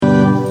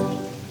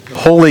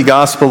Holy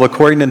Gospel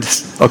according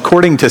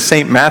to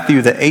St.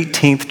 Matthew, the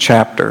 18th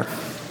chapter.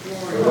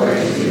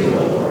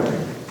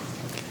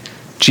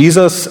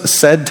 Jesus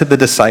said to the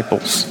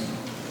disciples,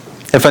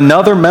 "If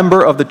another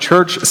member of the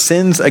church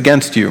sins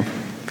against you,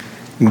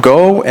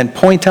 go and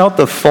point out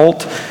the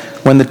fault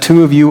when the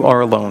two of you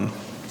are alone.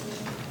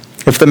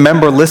 If the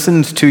member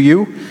listens to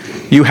you,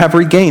 you have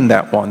regained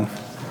that one.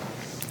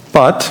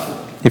 But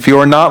if you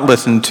are not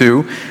listened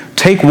to,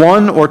 take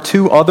one or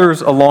two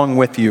others along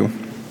with you,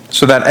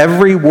 so that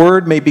every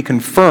word may be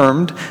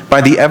confirmed by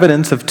the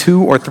evidence of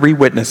 2 or 3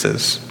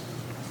 witnesses.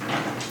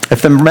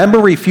 If the member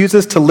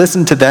refuses to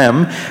listen to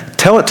them,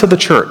 tell it to the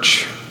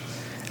church.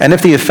 And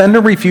if the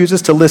offender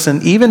refuses to listen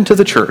even to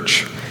the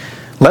church,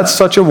 let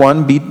such a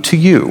one be to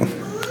you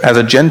as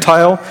a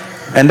Gentile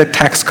and a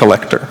tax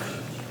collector.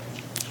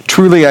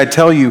 Truly I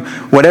tell you,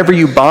 whatever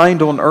you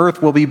bind on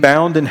earth will be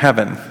bound in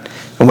heaven,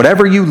 and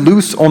whatever you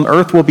loose on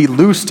earth will be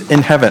loosed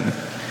in heaven.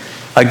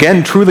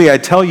 Again, truly I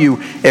tell you,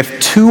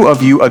 if 2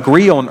 of you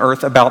agree on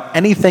earth about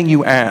anything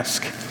you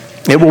ask,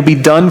 it will be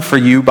done for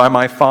you by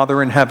my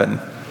Father in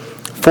heaven.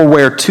 For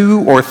where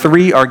 2 or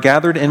 3 are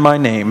gathered in my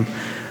name,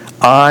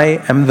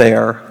 I am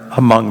there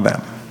among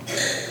them."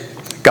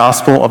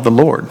 Gospel of the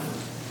Lord.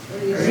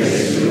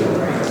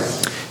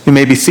 You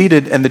may be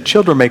seated, and the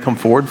children may come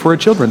forward for a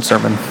children's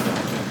sermon.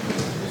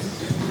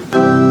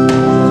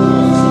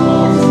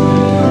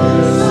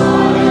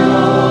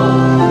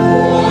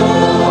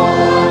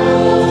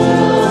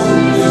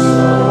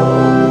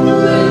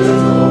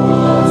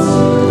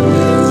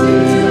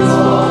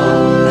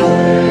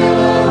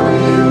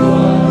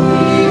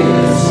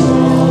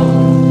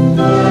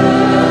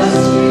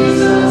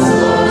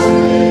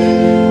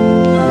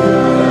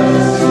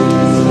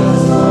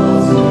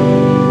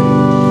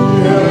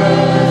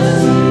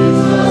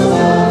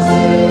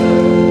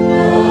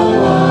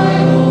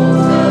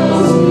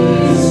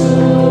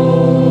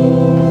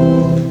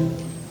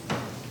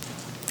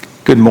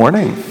 Good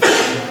morning.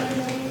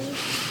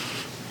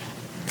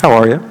 How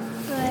are you?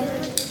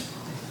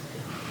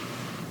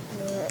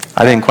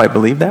 I didn't quite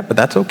believe that, but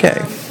that's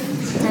okay.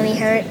 Tummy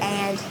hurt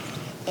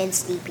and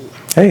sleepy.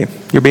 Hey,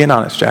 you're being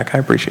honest, Jack. I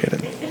appreciate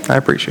it.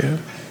 I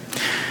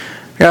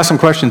got some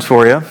questions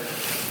for you,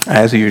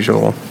 as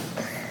usual.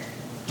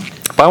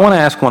 But I want to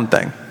ask one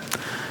thing.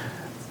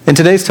 In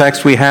today's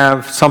text, we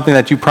have something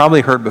that you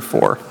probably heard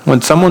before.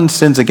 When someone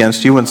sins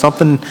against you, when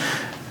something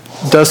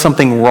does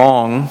something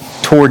wrong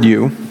toward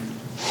you,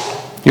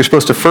 you're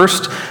supposed to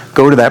first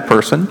go to that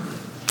person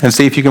and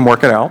see if you can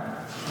work it out.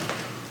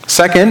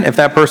 Second, if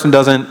that person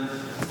doesn't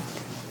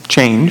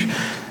change,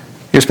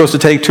 you're supposed to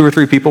take 2 or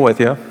 3 people with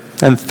you.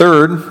 And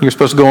third, you're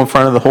supposed to go in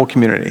front of the whole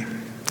community.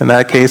 In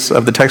that case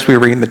of the text we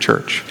read in the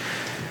church.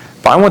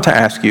 But I want to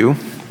ask you,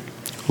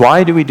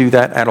 why do we do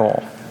that at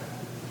all?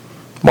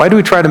 Why do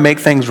we try to make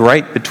things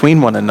right between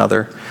one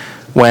another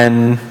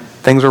when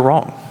things are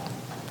wrong?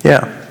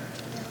 Yeah.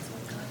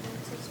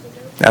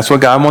 That's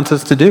what God wants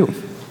us to do.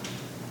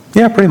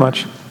 Yeah, pretty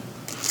much.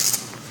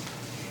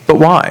 But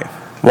why?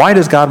 Why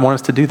does God want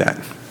us to do that?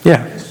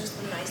 Yeah. It's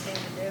just a nice thing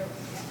to do.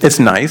 It's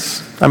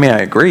nice. I mean, I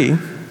agree.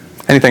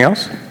 Anything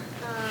else?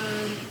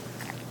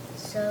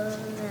 So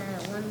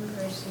that one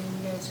person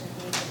doesn't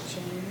make a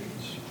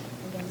change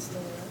against the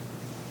world.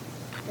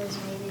 Because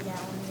maybe that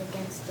one's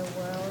against the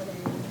world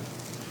and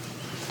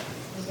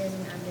he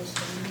doesn't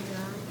understand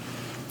God.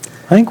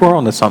 I think we're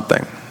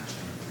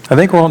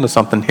onto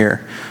something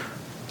here.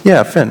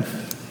 Yeah, Finn.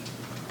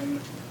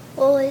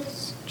 Well,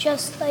 it's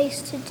just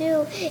nice to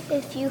do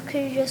if you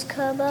could just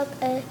come up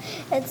and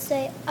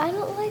say, I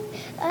don't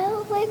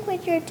like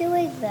when you're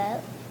doing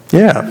that.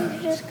 Yeah. You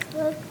could just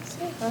come up and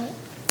say that.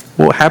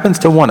 Well, it happens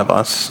to one of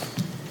us.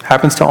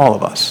 Happens to all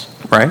of us,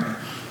 right?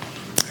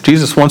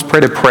 Jesus once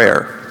prayed a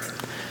prayer.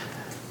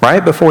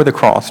 Right before the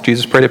cross,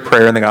 Jesus prayed a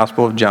prayer in the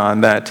Gospel of John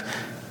that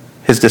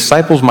his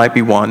disciples might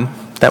be one,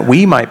 that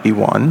we might be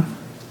one,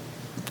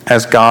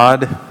 as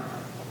God,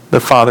 the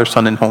Father,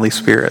 Son, and Holy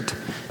Spirit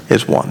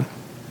is one.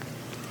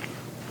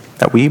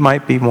 That we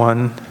might be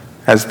one,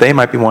 as they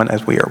might be one,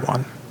 as we are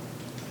one.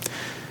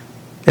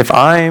 If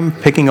I'm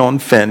picking on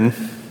Finn,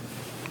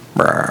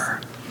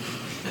 are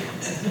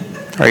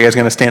you guys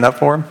going to stand up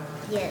for him?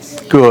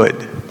 Yes. Good.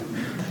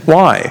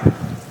 Why?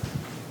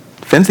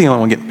 Finn's the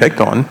only one getting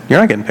picked on. You're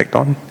not getting picked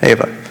on.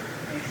 Ava.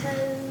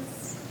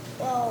 Because,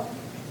 well,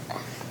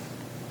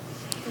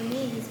 for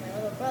me, he's my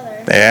little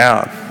brother.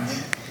 Yeah.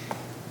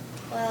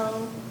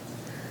 Well,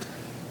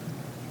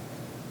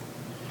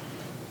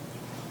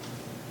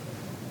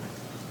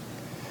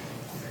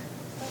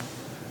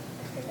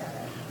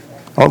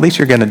 Well, at least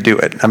you're going to do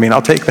it. I mean,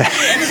 I'll take that.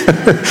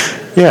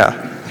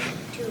 Yeah.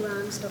 2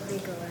 wrongs don't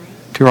make a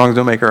right. 2 wrongs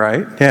don't make a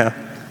right. Yeah. To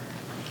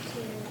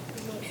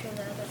make sure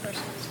the other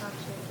person stops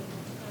making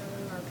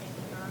or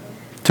picking on him.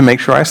 To make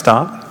sure I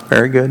stop.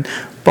 Very good.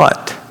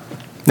 But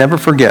never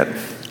forget,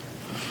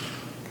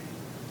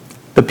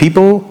 the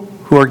people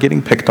who are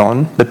getting picked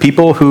on, the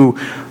people who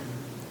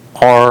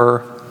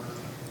are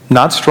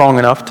not strong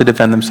enough to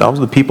defend themselves,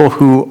 the people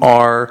who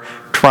are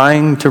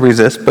trying to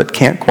resist but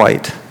can't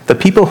quite, the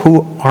people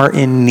who are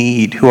in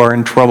need, who are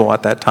in trouble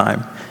at that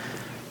time,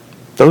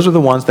 those are the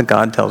ones that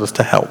God tells us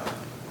to help,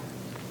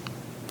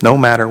 no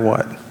matter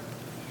what.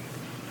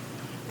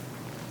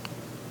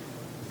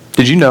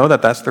 Did you know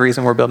that that's the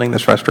reason we're building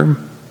this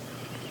restroom?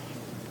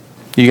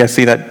 You guys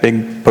see that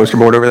big poster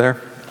board over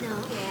there?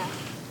 No. Yeah.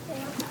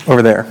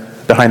 Over there,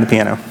 behind the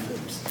piano.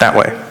 That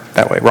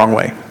way, wrong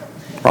way.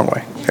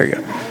 There you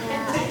go.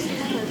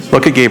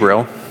 Look at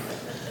Gabriel.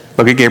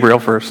 Look at Gabriel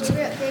first.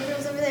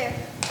 Gabriel's over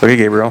there. Look at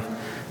Gabriel.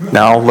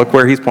 Now look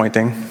where he's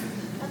pointing.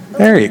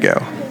 There you go.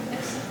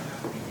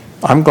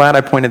 I'm glad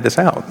I pointed this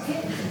out.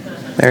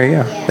 There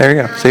you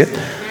go. See it?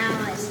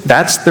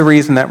 That's the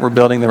reason that we're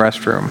building the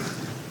restroom.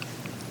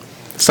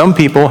 Some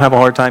people have a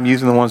hard time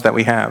using the ones that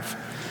we have.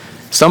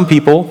 Some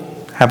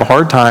people have a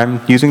hard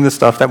time using the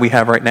stuff that we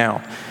have right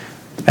now.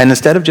 And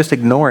instead of just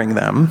ignoring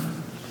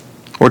them,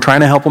 we're trying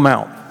to help them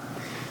out.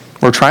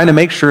 We're trying to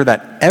make sure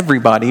that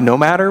everybody, no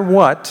matter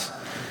what,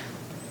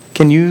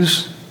 can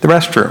use the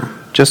restroom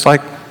just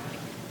like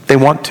they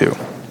want to.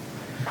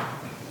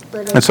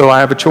 And so I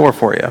have a chore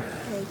for you.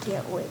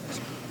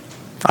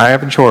 I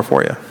have a chore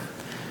for you.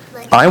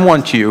 I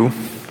want you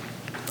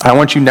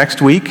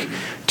next week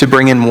to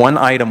bring in one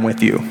item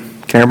with you.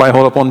 Can everybody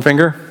hold up one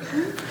finger?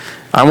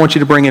 I want you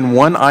to bring in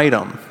one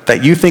item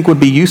that you think would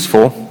be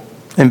useful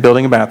in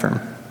building a bathroom,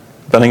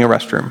 building a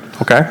restroom,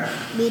 okay?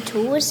 Me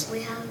tools?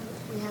 We have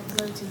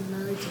loads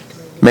and loads of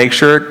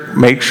toiletries.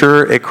 Make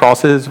sure it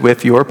crosses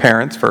with your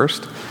parents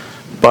first,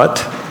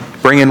 but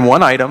bring in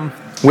one item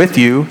with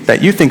you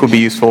that you think would be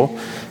useful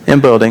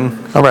in building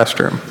a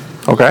restroom,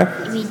 okay?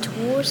 Me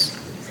tools?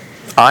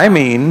 I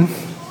mean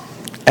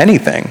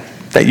anything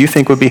that you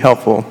think would be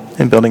helpful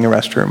in building a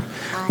restroom.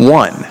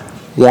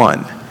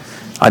 One.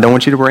 I don't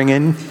want you to bring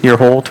in your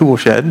whole tool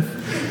shed.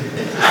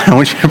 I don't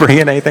want you to bring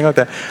in anything like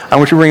that. I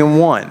want you to bring in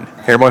one.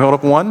 Everybody hold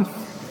up one?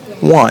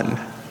 One.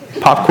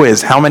 Pop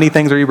quiz. How many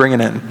things are you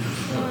bringing in?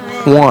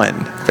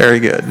 One. Very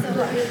good.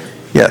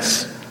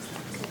 Yes.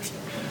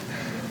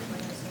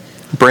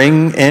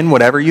 Bring in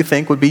whatever you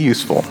think would be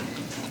useful.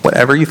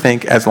 Whatever you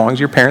think, as long as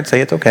your parents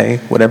say it's okay,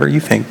 whatever you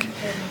think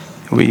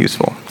would be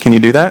useful. Can you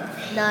do that?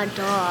 Not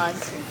dog.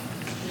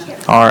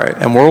 All right,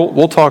 and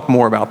we'll talk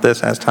more about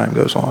this as time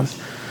goes on.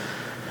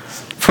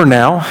 For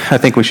now, I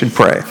think we should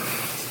pray.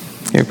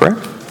 Can you pray?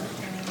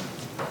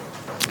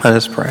 Let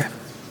us pray.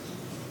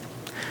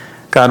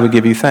 God, we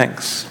give you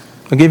thanks.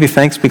 We give you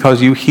thanks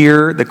because you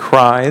hear the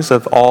cries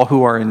of all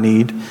who are in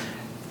need,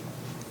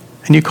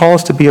 and you call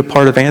us to be a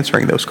part of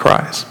answering those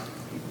cries.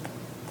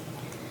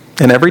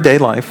 In everyday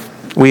life,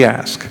 we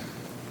ask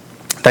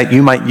that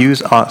you might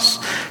use us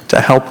to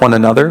help one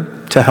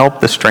another, to help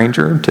the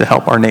stranger, to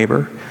help our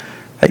neighbor,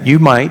 that you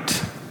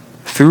might,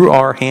 through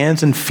our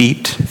hands and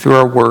feet, through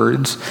our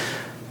words,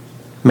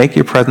 make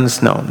your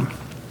presence known,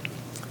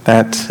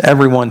 that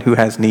everyone who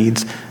has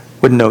needs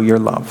would know your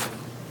love.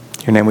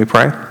 In your name we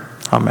pray.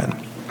 Amen.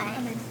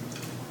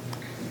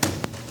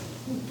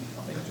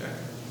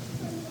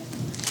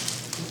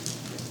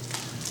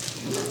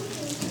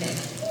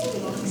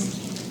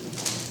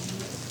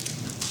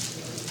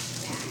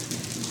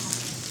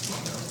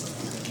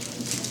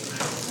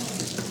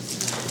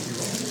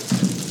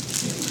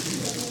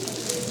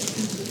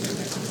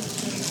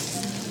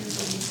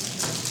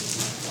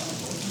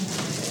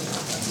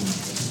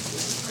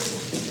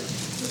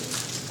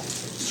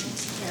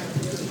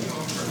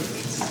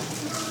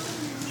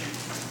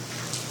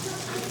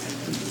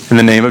 In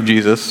the name of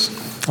Jesus,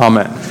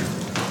 amen.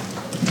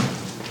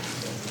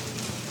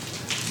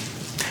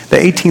 The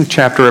 18th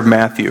chapter of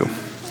Matthew,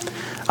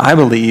 I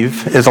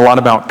believe, is a lot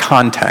about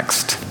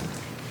context.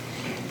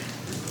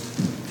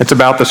 It's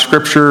about the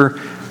scripture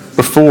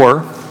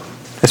before,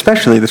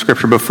 especially the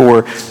scripture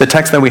before the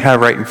text that we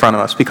have right in front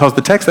of us, because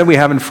the text that we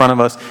have in front of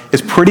us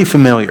is pretty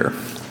familiar,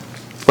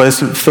 but it's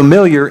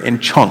familiar in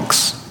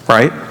chunks,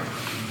 right?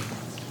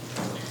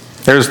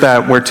 There's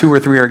that where 2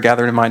 or 3 are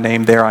gathered in my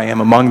name, there I am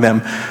among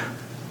them.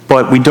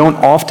 But we don't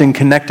often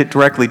connect it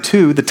directly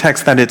to the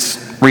text that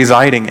it's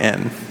residing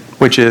in,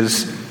 which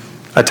is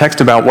a text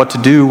about what to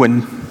do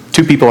when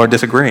 2 people are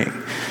disagreeing,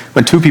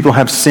 when 2 people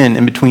have sin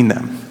in between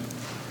them.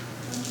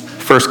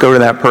 First, go to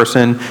that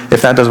person.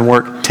 If that doesn't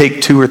work,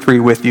 take 2 or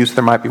 3 with you so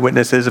there might be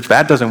witnesses. If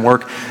that doesn't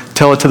work,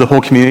 tell it to the whole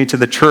community, to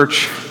the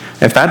church.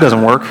 If that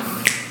doesn't work,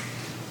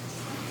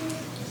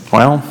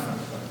 well,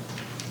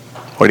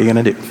 what are you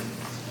going to do?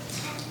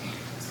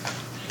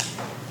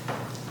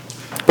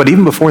 But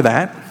even before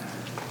that,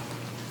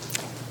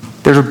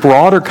 there's a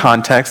broader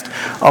context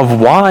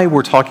of why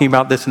we're talking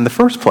about this in the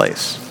first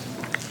place.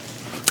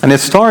 And it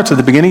starts at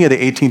the beginning of the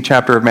 18th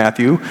chapter of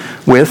Matthew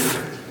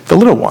with the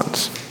little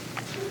ones,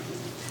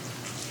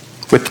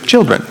 with the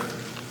children.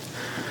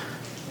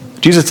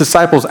 Jesus'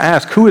 disciples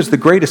ask, who is the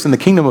greatest in the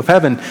kingdom of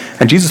heaven?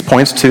 And Jesus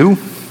points to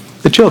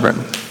the children,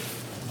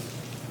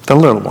 the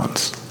little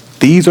ones.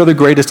 These are the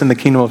greatest in the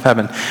kingdom of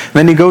heaven. And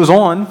then he goes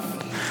on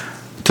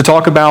to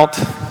talk about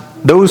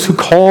those who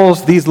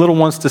cause these little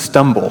ones to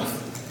stumble.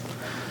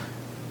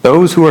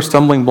 Those who are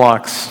stumbling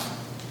blocks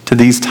to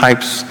these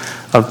types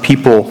of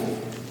people.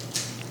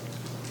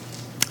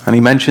 And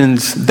he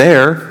mentions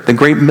there the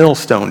great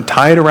millstone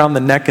tied around the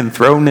neck and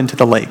thrown into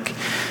the lake.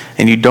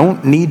 And you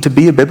don't need to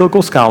be a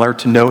biblical scholar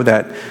to know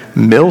that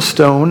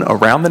millstone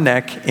around the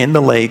neck in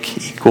the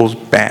lake equals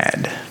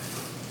bad.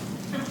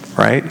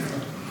 Right?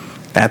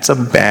 That's a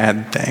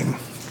bad thing.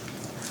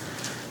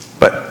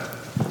 But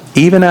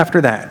even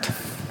after that,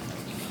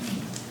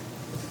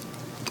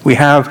 we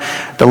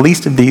have the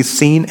least of these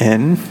seen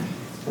in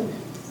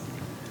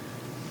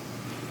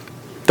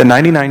the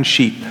 99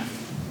 sheep.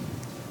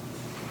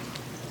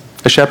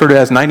 A shepherd who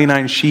has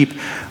 99 sheep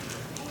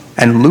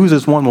and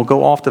loses one will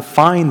go off to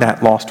find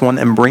that lost one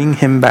and bring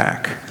him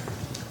back.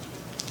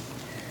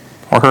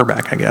 Or her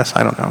back, I guess.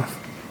 I don't know.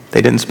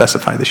 They didn't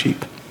specify the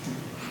sheep.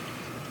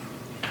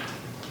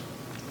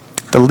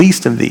 The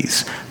least of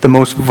these, the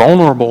most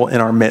vulnerable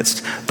in our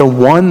midst, the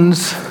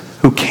ones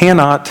who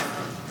cannot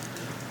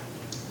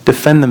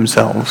defend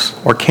themselves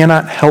or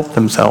cannot help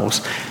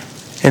themselves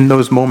in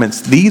those moments.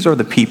 These are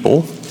the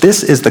people,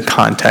 this is the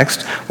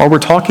context while we're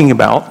talking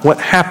about what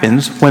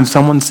happens when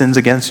someone sins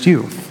against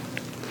you.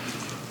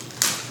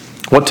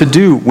 What to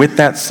do with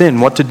that sin,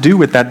 what to do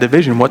with that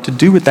division, what to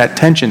do with that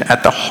tension.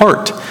 At the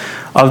heart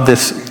of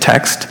this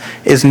text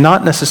is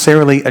not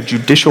necessarily a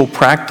judicial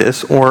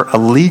practice or a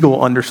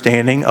legal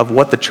understanding of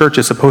what the church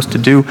is supposed to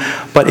do,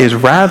 but is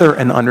rather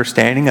an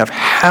understanding of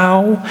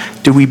how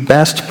do we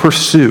best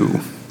pursue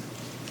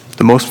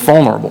the most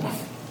vulnerable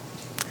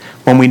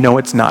when we know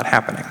it's not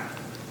happening.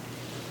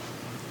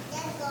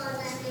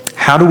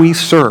 How do we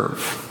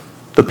serve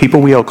the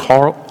people we are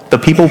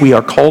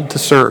called to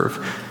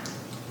serve?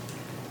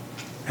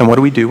 And what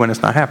do we do when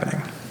it's not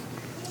happening?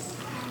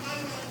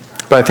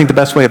 But I think the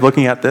best way of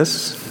looking at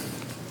this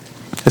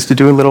is to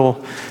do a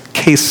little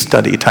case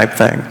study type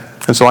thing.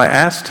 And so I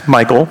asked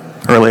Michael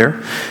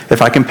earlier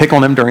if I can pick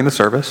on him during the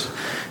service,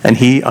 and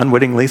he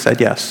unwittingly said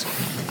yes.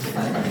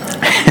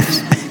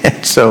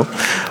 And so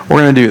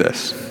we're going to do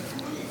this.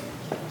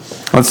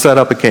 Let's set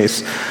up a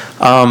case.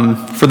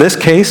 For this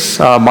case,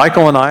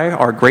 Michael and I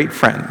are great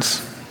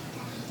friends.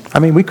 I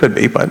mean, we could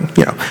be, but,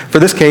 for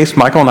this case,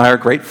 Michael and I are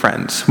great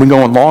friends. We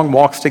go on long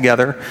walks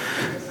together.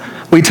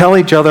 We tell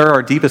each other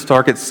our deepest,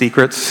 darkest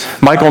secrets.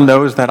 Michael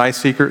knows that I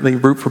secretly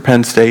root for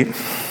Penn State.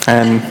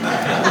 And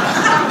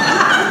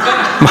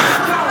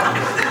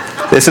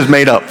this is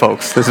made up,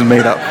 folks. This is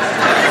made up.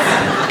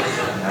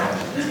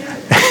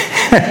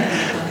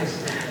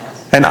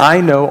 And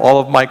I know all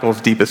of Michael's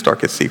deepest,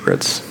 darkest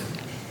secrets.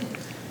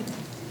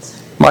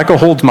 Michael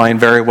holds mine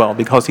very well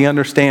because he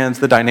understands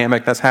the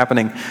dynamic that's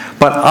happening.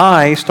 But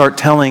I start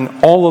telling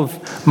all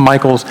of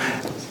Michael's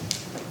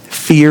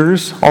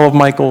fears, all of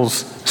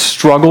Michael's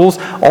struggles,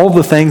 all of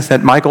the things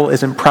that Michael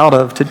isn't proud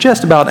of to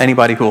just about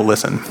anybody who will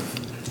listen.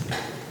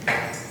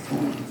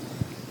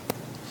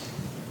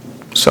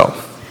 So,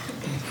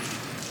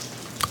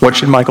 what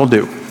should Michael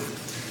do?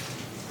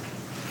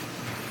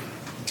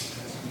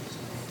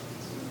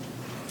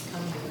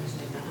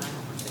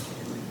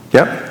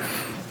 Yep.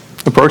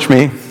 Approach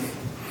me.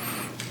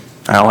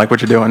 I don't like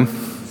what you're doing.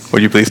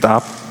 Would you please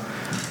stop?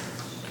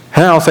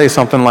 And I'll say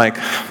something like,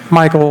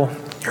 Michael,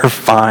 you're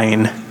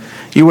fine.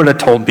 You would have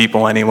told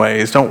people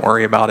anyways. Don't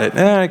worry about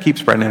it. Keep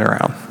spreading it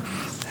around.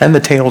 And the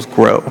tales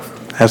grow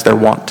as they're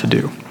wont to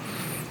do.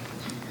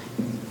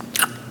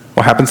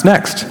 What happens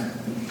next?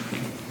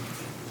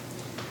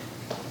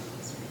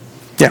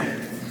 Yeah.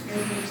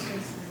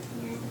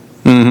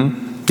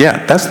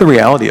 Yeah, that's the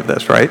reality of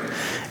this, right?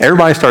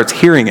 Everybody starts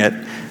hearing it,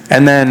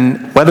 and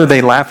then whether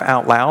they laugh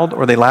out loud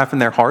or they laugh in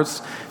their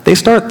hearts, they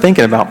start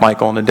thinking about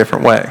Michael in a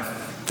different way.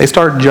 They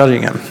start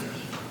judging him.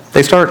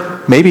 They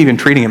start maybe even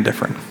treating him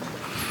different.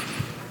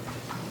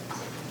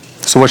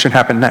 So what should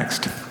happen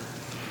next?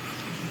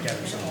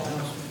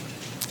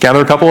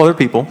 Gather a couple other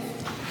people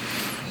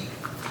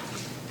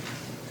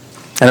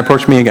and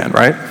approach me again,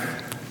 right?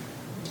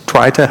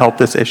 Try to help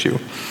this issue.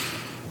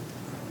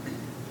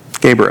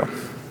 Gabriel,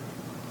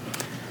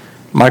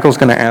 Michael's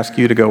going to ask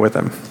you to go with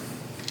him.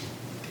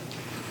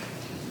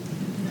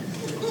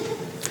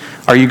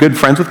 Are you good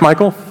friends with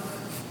Michael?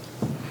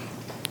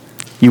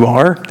 You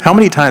are? How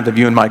many times have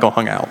you and Michael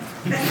hung out?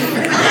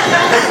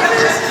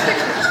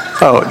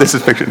 Oh, this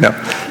is fiction. No.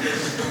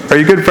 Are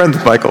you good friends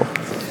with Michael?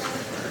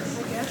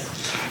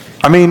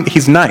 I mean,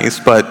 he's nice,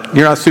 but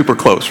you're not super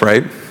close,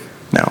 right?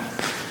 No.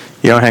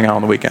 You don't hang out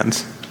on the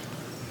weekends.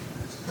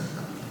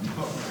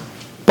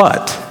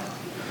 But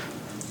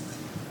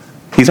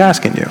he's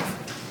asking you.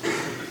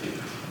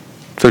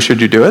 So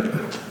should you do it?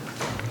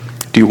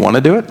 Do you want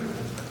to do it?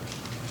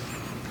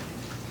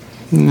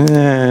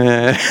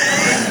 Nah.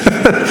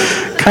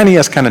 Kind of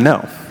yes, kind of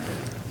no.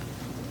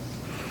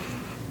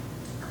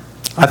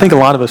 I think a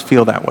lot of us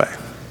feel that way.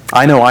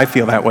 I know I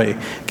feel that way,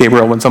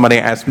 Gabriel, when somebody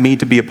asks me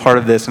to be a part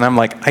of this, and I'm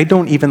like, I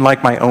don't even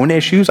like my own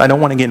issues. I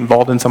don't want to get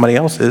involved in somebody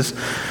else's.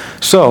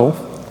 So,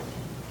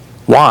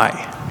 why?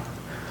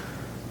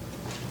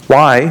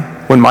 Why,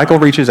 when Michael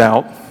reaches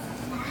out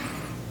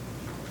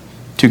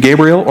to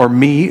Gabriel or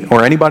me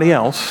or anybody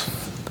else,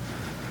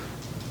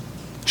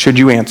 should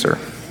you answer?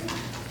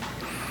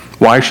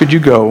 Why should you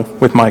go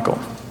with Michael?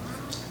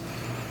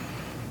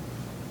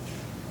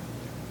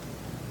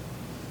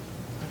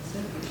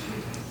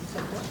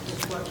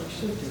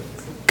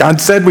 God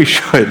said we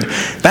should.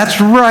 That's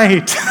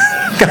right.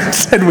 God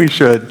said we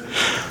should.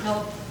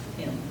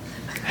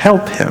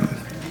 Help him.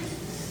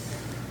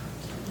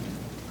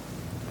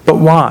 But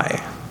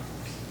why?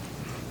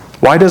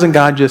 Why doesn't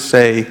God just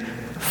say,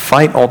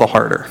 fight all the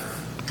harder,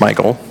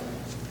 Michael?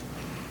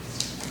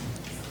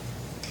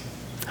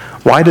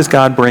 Why does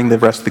God bring the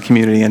rest of the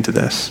community into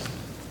this?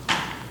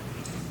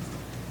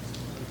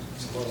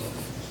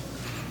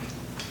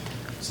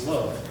 It's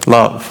love.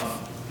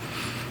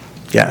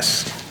 Love.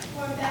 Yes.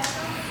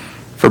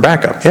 For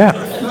backup, yeah.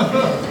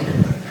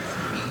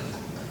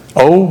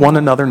 Owe one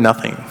another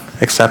nothing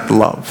except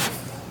love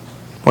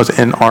was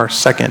in our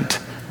second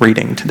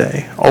reading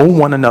today. Owe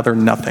one another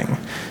nothing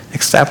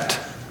except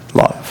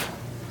love.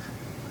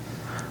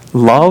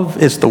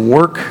 Love is the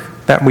work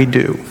that we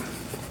do.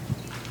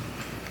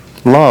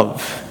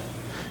 Love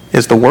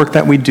is the work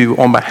that we do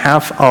on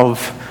behalf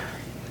of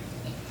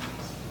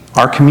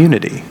our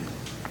community,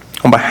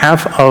 on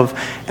behalf of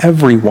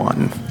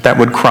everyone that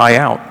would cry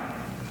out.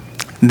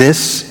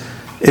 This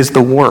is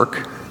the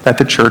work that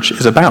the church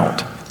is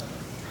about.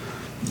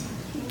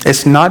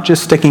 It's not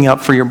just sticking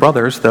up for your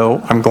brothers, though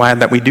I'm glad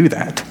that we do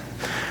that.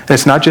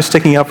 It's not just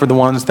sticking up for the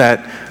ones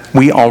that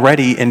we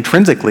already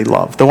intrinsically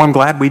love, though I'm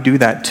glad we do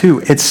that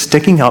too. It's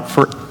sticking up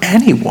for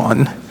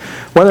anyone,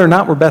 whether or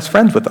not we're best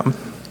friends with them,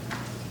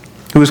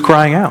 who is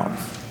crying out.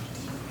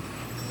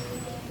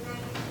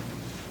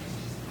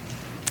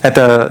 At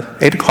the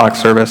 8 o'clock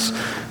service,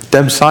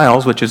 Deb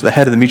Siles, which is the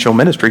head of the Mutual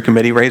Ministry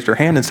Committee, raised her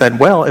hand and said,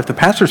 well, if the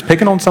pastor's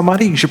picking on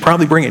somebody, you should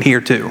probably bring it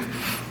here too.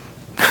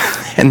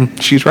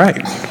 And she's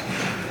right.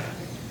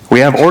 We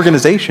have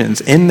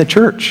organizations in the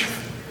church.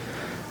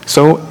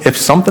 So if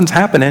something's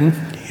happening,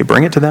 you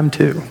bring it to them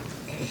too.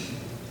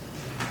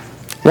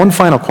 One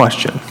final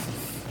question.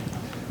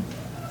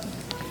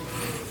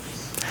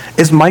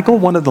 Is Michael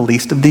one of the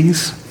least of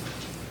these?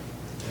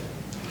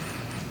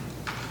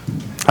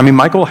 I mean,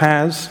 Michael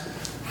has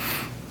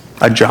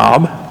a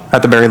job,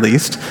 at the very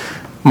least.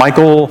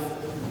 Michael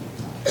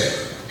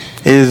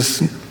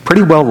is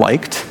pretty well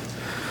liked.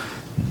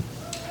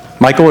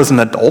 Michael is an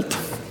adult.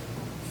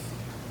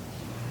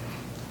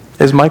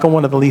 Is Michael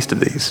one of the least of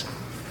these?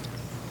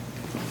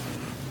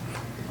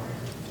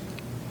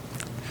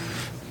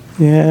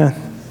 Yeah.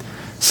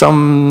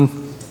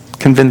 Some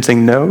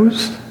convincing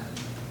no's.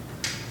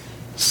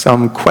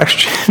 Some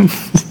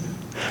questions.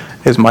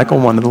 Is Michael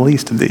one of the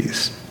least of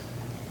these?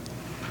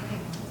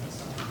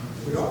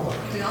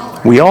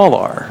 We all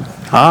are.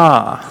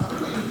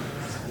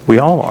 We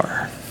all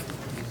are.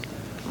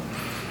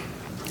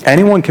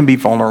 Anyone can be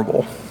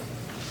vulnerable.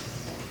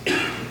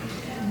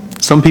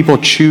 Some people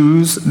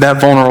choose that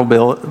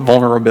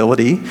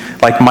vulnerability,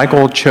 like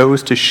Michael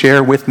chose to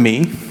share with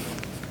me.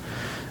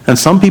 And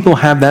some people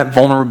have that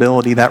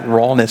vulnerability, that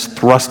rawness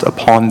thrust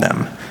upon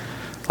them,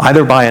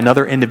 either by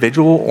another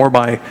individual or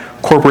by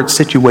corporate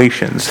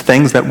situations,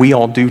 things that we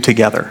all do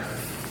together.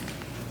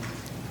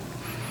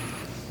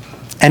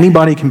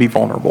 Anybody can be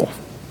vulnerable.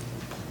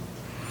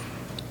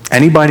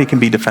 Anybody can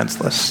be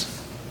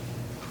defenseless,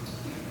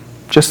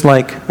 just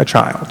like a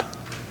child.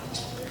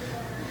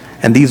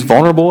 And these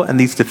vulnerable and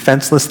these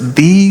defenseless,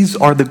 these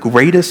are the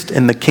greatest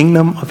in the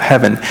kingdom of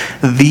heaven.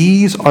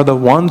 These are the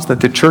ones that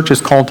the church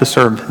is called to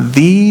serve.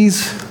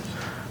 These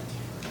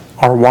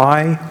are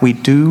why we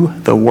do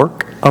the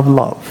work of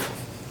love.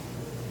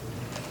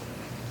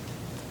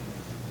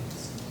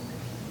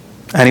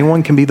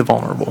 Anyone can be the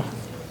vulnerable.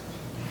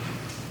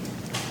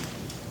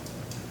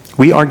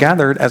 We are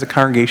gathered as a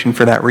congregation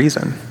for that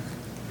reason.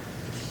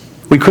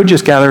 We could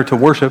just gather to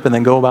worship and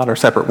then go about our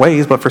separate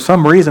ways, but for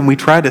some reason we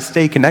try to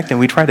stay connected.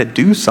 We try to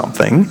do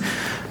something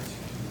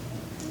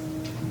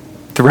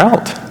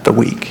throughout the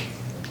week.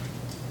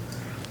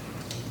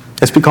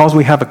 It's because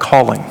we have a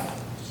calling.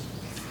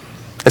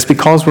 It's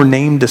because we're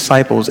named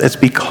disciples. It's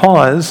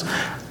because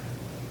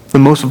the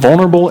most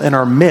vulnerable in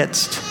our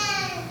midst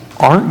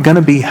aren't going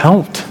to be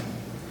helped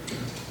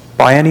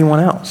by anyone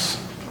else.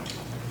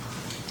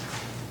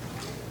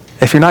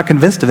 If you're not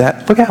convinced of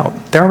that, look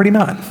out. They're already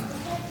not.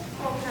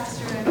 Well,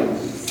 Pastor,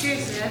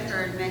 seriously, I've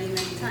heard many,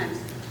 many times,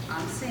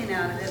 I'm staying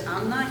out of it.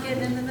 I'm not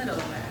getting in the middle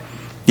of it.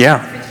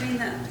 Yeah. It's between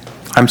them.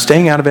 I'm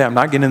staying out of it. I'm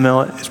not getting in the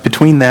middle. It's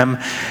between them.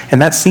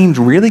 And that seems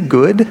really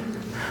good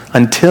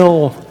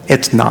until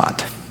it's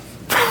not.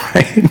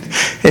 Right?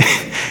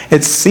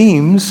 It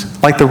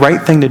seems like the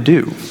right thing to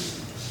do.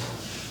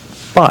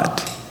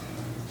 But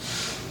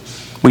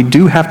we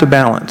do have to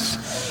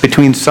balance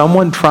between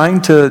someone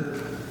trying to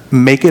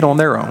make it on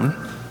their own,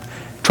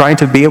 trying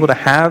to be able to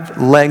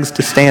have legs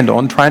to stand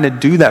on, trying to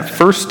do that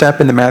first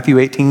step in the Matthew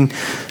 18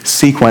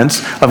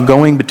 sequence of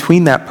going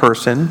between that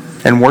person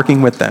and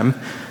working with them,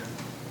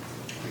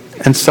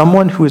 and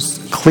someone who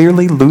is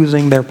clearly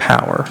losing their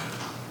power,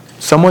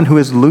 someone who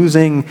is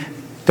losing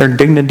their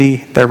dignity,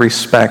 their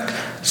respect,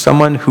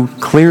 someone who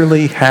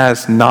clearly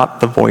has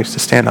not the voice to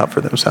stand up for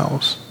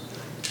themselves,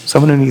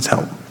 someone who needs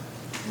help.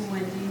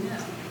 When do you know?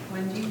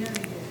 When do you know you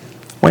do?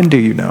 When do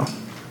you know?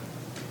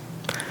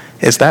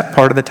 Is that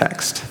part of the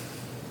text?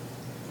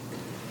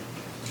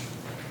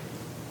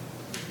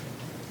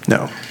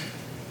 No.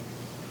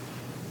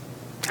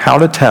 How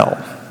to tell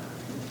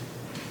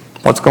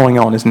what's going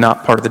on is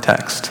not part of the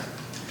text.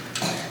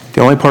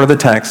 The only part of the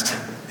text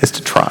is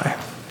to try.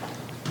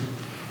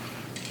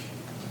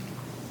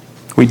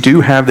 We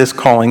do have this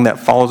calling that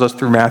follows us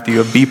through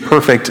Matthew of be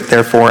perfect,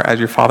 therefore, as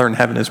your Father in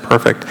heaven is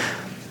perfect.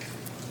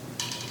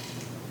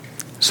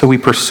 So we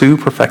pursue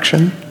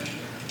perfection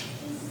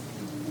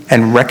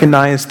and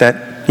recognize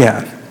that,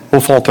 yeah,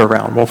 we'll falter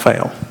around, we'll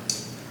fail.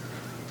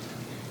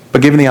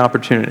 But given the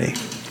opportunity,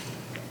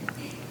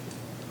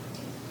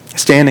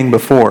 standing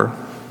before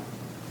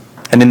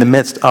and in the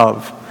midst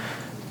of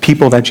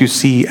people that you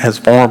see as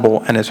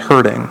vulnerable and as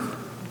hurting,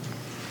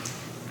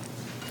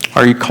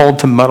 are you called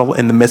to muddle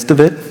in the midst of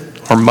it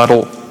or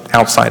muddle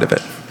outside of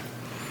it?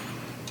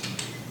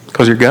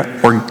 Because we're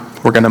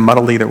going to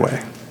muddle either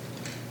way.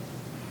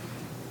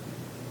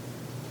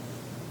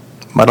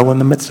 Muddle in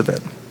the midst of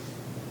it.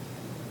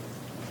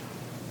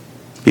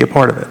 Be a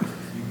part of it.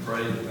 You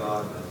pray to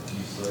God that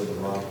you say the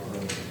right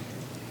thing.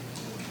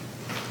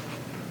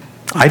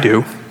 I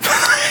do.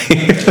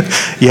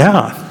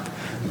 Yeah.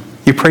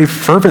 You pray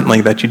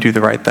fervently that you do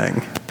the right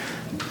thing.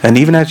 And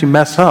even as you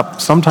mess up,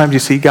 sometimes you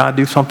see God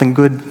do something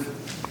good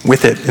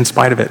with it, in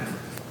spite of it.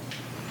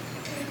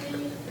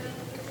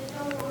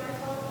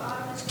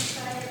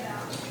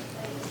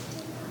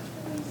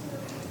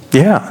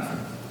 Yeah.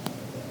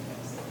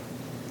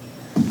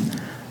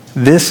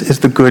 This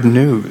is the good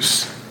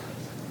news.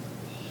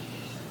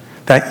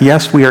 That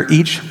yes, we are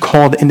each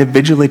called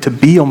individually to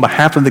be on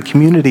behalf of the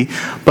community,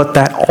 but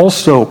that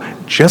also,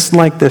 just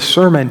like this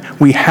sermon,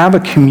 we have a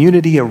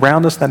community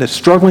around us that is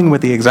struggling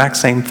with the exact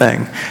same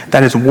thing,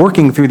 that is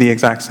working through the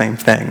exact same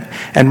thing.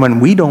 And when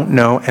we don't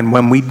know, and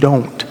when we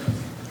don't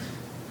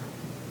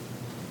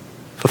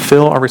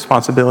fulfill our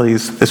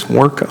responsibilities, this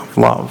work of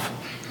love,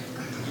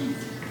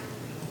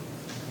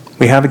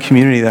 we have a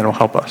community that will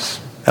help us,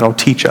 that will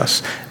teach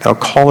us, that will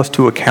call us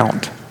to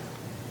account.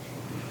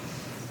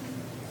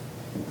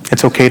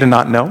 It's okay to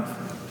not know.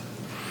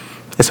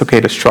 It's okay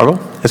to struggle.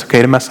 It's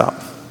okay to mess up.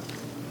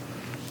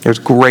 There's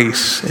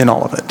grace in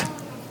all of it.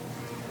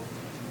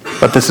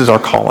 But this is our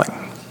calling.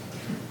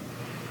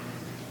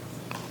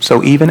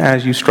 So even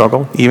as you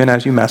struggle, even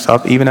as you mess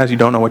up, even as you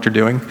don't know what you're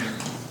doing,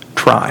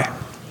 try.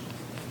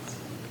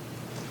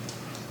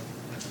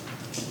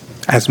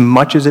 As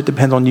much as it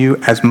depends on you,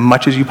 as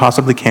much as you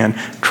possibly can,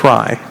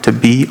 try to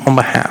be on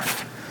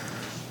behalf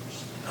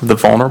of the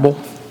vulnerable,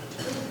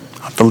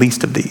 of the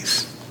least of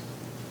these.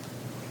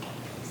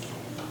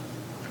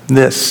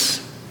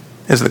 This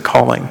is the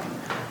calling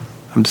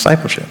of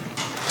discipleship.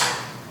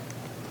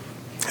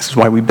 This is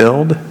why we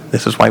build.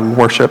 This is why we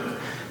worship.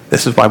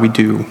 This is why we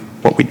do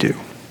what we do.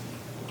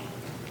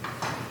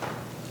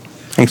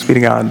 Thanks be to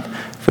God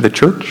for the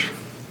church.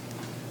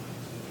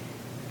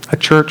 A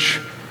church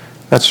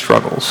that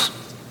struggles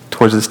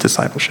towards this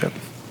discipleship.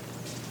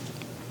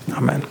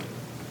 Amen.